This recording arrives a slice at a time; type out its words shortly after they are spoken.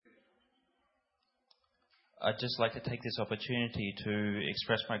I'd just like to take this opportunity to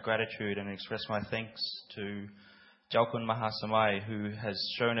express my gratitude and express my thanks to Jalkun Mahasamai, who has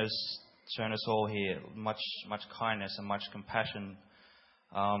shown us all here much kindness and much compassion.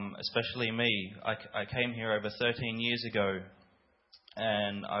 Especially me. I came here over 13 years ago,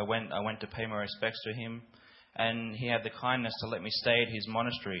 and I went to pay my respects to him, and he had the kindness to let me stay at his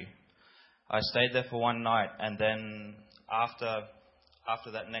monastery. I stayed there for one night, and then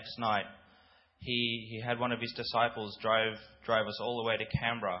after that next night, he had one of his disciples drive us all the way to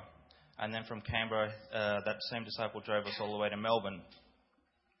Canberra, and then from Canberra, that same disciple drove us all the way to Melbourne.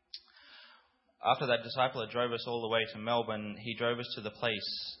 After that disciple had drove us all the way to Melbourne, he drove us to the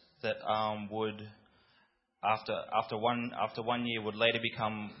place that would, after 1 year, would later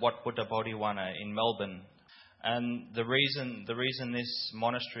become Wat Buddha Bodhiwana in Melbourne. And the reason this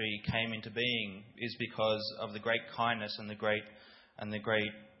monastery came into being is because of the great kindness and the great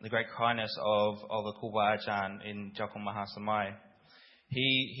kindness of a Kruba Ajahn in Jalkun Mahasamai.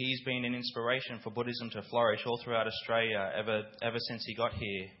 He's been an inspiration for Buddhism to flourish all throughout Australia ever since he got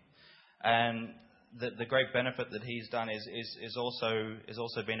here. And the great benefit that he's done is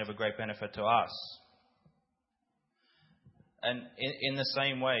also been of a great benefit to us. And in the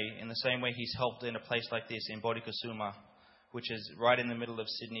same way he's helped in a place like this in Bodhikusuma, which is right in the middle of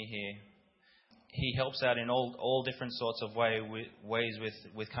Sydney here. He helps out in all different sorts of ways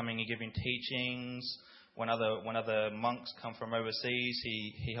with coming and giving teachings. When other monks come from overseas,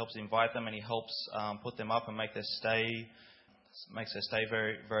 he helps invite them, and he helps put them up and makes their stay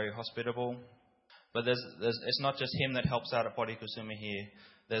very, very hospitable. But it's not just him that helps out at Bodhikusuma here.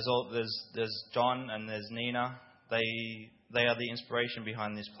 There's John and there's Nina. They are the inspiration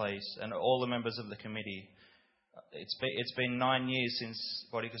behind this place, and all the members of the committee. It's been 9 years since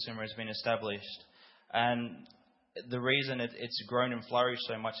Bodhikusuma has been established, and the reason it's grown and flourished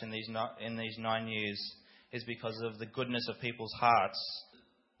so much in these 9 years is because of the goodness of people's hearts.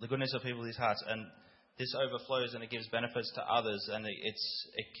 The goodness of people's hearts, and this overflows and it gives benefits to others, and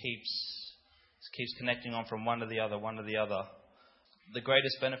it keeps connecting on from one to the other. The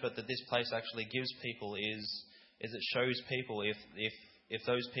greatest benefit that this place actually gives people is it shows people if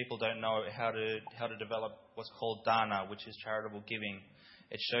those people don't know how to develop what's called dana, which is charitable giving,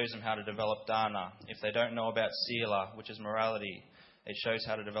 it shows them how to develop dana. If they don't know about sila, which is morality, it shows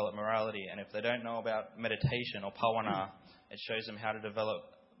how to develop morality. And if they don't know about meditation or pāvana, it shows them how to develop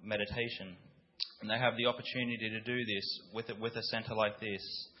meditation. And they have the opportunity to do this with a centre like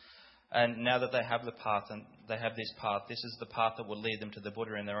this. And now that they have the path and they have this path, this is the path that will lead them to the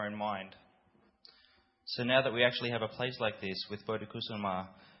Buddha in their own mind. So now that we actually have a place like this with Bodhikusuma,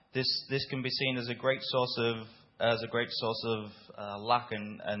 this can be seen as a great source of luck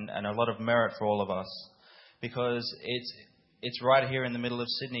and a lot of merit for all of us, because it's right here in the middle of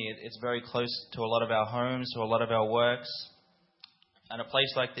Sydney. It's very close to a lot of our homes, to a lot of our works, and a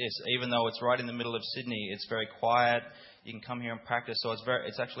place like this, even though it's right in the middle of Sydney, it's very quiet. You can come here and practice, so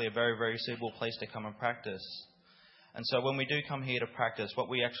it's actually a very, very suitable place to come and practice. And so when we do come here to practice, what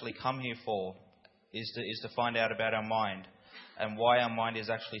we actually come here for is to find out about our mind and why our mind is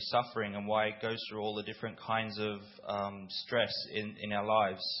actually suffering and why it goes through all the different kinds of stress in our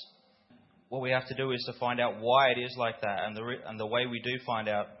lives. What we have to do is to find out why it is like that, and the way we do find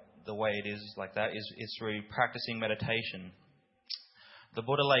out the way it is like that is through practicing meditation. The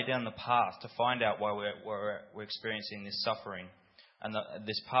Buddha laid down the path to find out why we're experiencing this suffering. And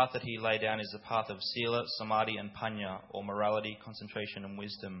this path that he laid down is the path of sila, samadhi and panya, or morality, concentration and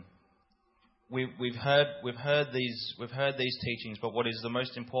wisdom. We've heard these teachings, but what is the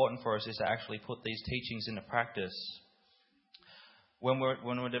most important for us is to actually put these teachings into practice. When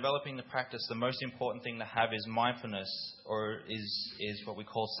we're developing the practice, the most important thing to have is mindfulness, or is what we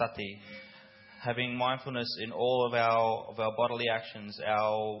call sati. Having mindfulness in all of our bodily actions,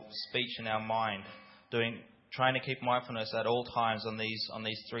 our speech and our mind, trying to keep mindfulness at all times on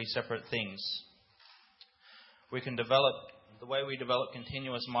these three separate things. The way we develop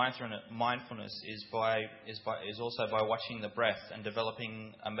continuous mindfulness is also by watching the breath and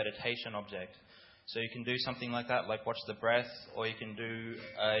developing a meditation object. So you can do something like that, like watch the breath, or you can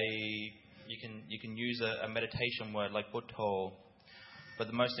use a meditation word like Buddho. But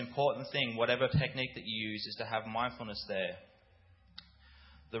the most important thing, whatever technique that you use, is to have mindfulness there.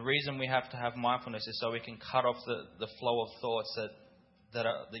 The reason we have to have mindfulness is so we can cut off the flow of thoughts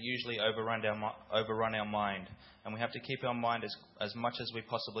that usually overrun our mind, and we have to keep our mind as much as we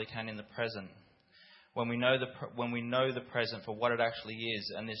possibly can in the present. When we know the present for what it actually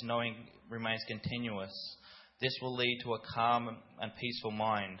is, and this knowing remains continuous, this will lead to a calm and peaceful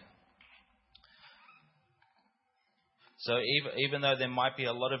mind. So even though there might be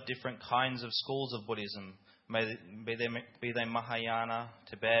a lot of different kinds of schools of Buddhism, be they Mahayana,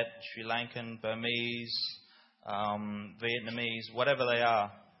 Tibet, Sri Lankan, Burmese, Vietnamese, whatever they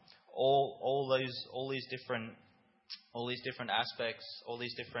are, all these different aspects, all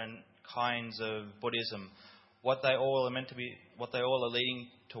these different kinds of Buddhism, what they all are leading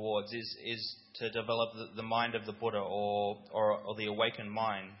towards is to develop the mind of the Buddha or the awakened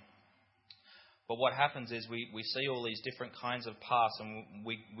mind. But what happens is we see all these different kinds of paths, and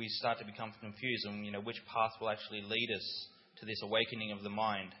we start to become confused on which path will actually lead us to this awakening of the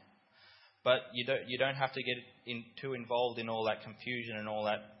mind. But you don't have to get too involved in all that confusion and all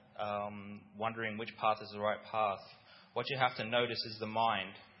that wondering which path is the right path. What you have to notice is the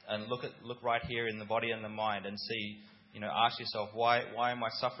mind, and look right here in the body and the mind, and see, ask yourself, why am I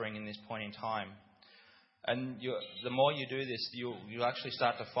suffering in this point in time? And the more you do this, you actually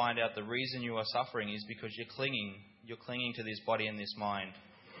start to find out the reason you are suffering is because you're clinging to this body and this mind.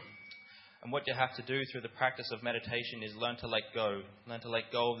 And what you have to do through the practice of meditation is learn to let go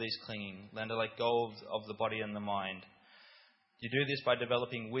of these clinging, learn to let go of the body and the mind. You do this by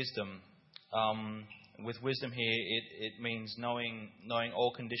developing wisdom. With wisdom here, it means knowing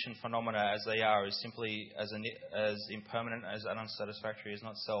all conditioned phenomena as they are, as simply as impermanent as unsatisfactory as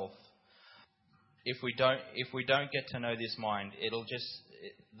not self. If we don't get to know this mind,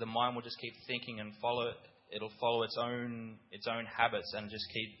 the mind will just keep thinking and it'll follow its own habits and just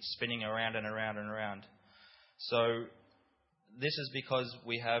keep spinning around and around and around. So this is because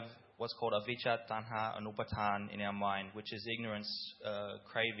we have what's called avijja, tanha, and upatan in our mind, which is ignorance,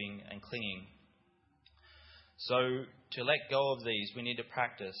 craving, and clinging. So to let go of these, we need to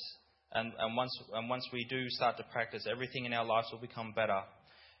practice, and once we do start to practice, everything in our lives will become better.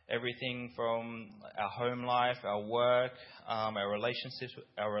 Everything from our home life, our work, our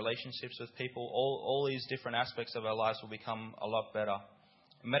relationships with people, all these different aspects of our lives will become a lot better.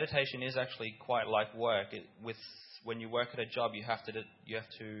 Meditation is actually quite like work. When you work at a job, you have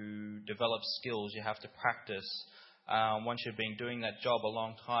to develop skills. You have to practice. Once you've been doing that job a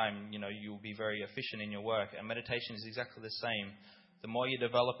long time, you'll be very efficient in your work. And meditation is exactly the same. The more you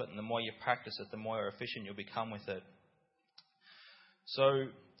develop it and the more you practice it, the more efficient you'll become with it. So,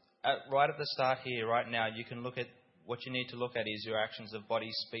 right at the start here, right now, you can look at what you need to look at is your actions of body,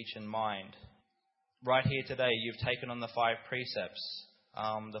 speech, and mind. Right here today, you've taken on the 5 precepts.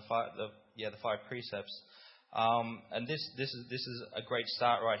 The 5 precepts. And this is a great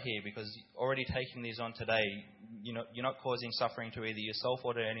start right here, because already taking these on today, you're not causing suffering to either yourself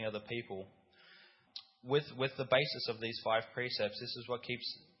or to any other people. With the basis of these 5 precepts,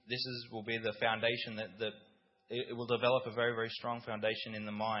 will be the foundation that it will develop a very, very strong foundation in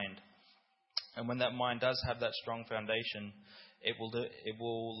the mind. And when that mind does have that strong foundation, it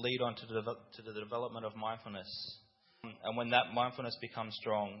will lead on to the development of mindfulness. And when that mindfulness becomes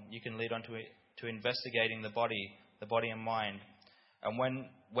strong, you can lead on to investigating the body and mind. And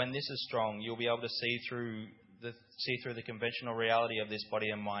when this is strong, you'll be able to see through the conventional reality of this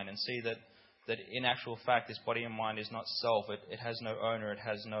body and mind, and see that in actual fact this body and mind is not self. It has no owner. It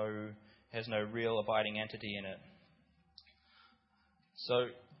has no real abiding entity in it. So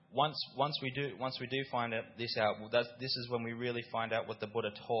once we do find this out, this is when we really find out what the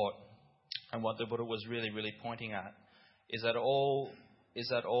Buddha taught, and what the Buddha was really, really pointing at is that all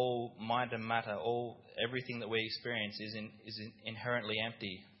mind and matter, everything that we experience is inherently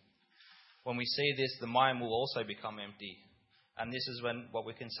empty. When we see this, the mind will also become empty, and this is when what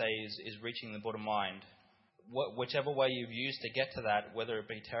we can say is reaching the Buddha mind. Whichever way you've used to get to that, whether it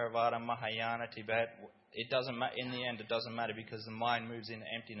be Theravada, Mahayana, Tibet, it doesn't matter. In the end, it doesn't matter, because the mind moves in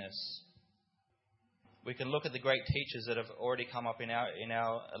emptiness. We can look at the great teachers that have already come up in our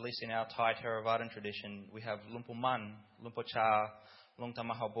at least in our Thai Theravadan tradition. We have Luang Pu Man, Luang Pu Cha, Luang Ta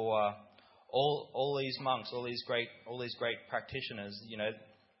Mahabua, all these monks, all these great practitioners.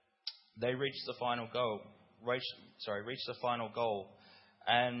 They reached the final goal. Reached the final goal.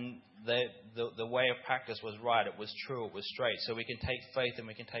 And the way of practice was right. It was true. It was straight. So we can take faith and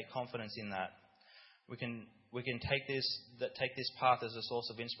we can take confidence in that. We can take this path as a source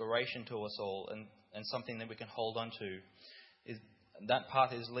of inspiration to us all, and something that we can hold on to. That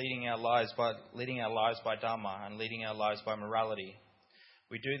path is leading our lives by Dhamma, and leading our lives by morality.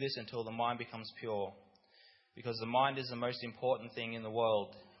 We do this until the mind becomes pure, because the mind is the most important thing in the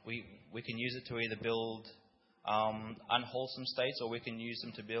world. We can use it to either build unwholesome states, or we can use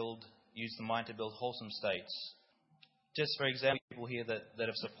the mind to build wholesome states. Just for example, people here that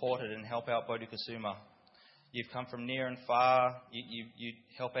have supported and help out Bodhikasuma. You've come from near and far. You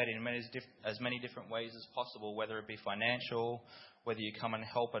help out in as many different ways as possible, whether it be financial, whether you come and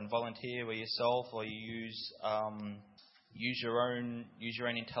help and volunteer with yourself, or you use use your own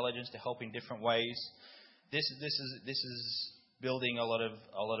intelligence to help in different ways. This is building a lot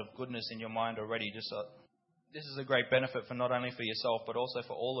of goodness in your mind already. This is a great benefit for not only for yourself but also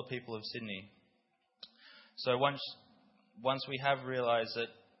for all the people of Sydney. So once we have realized that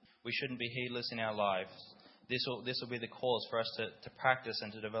we shouldn't be heedless in our lives, this will be the cause for us to practice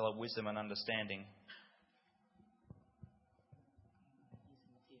and to develop wisdom and understanding.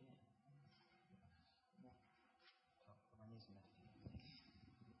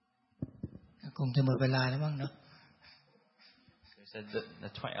 คงจะหมดเวลาแล้วมั้งเนาะ They said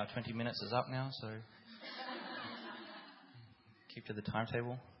that our 20 minutes is up now, so keep to the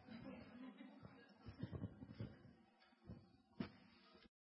timetable.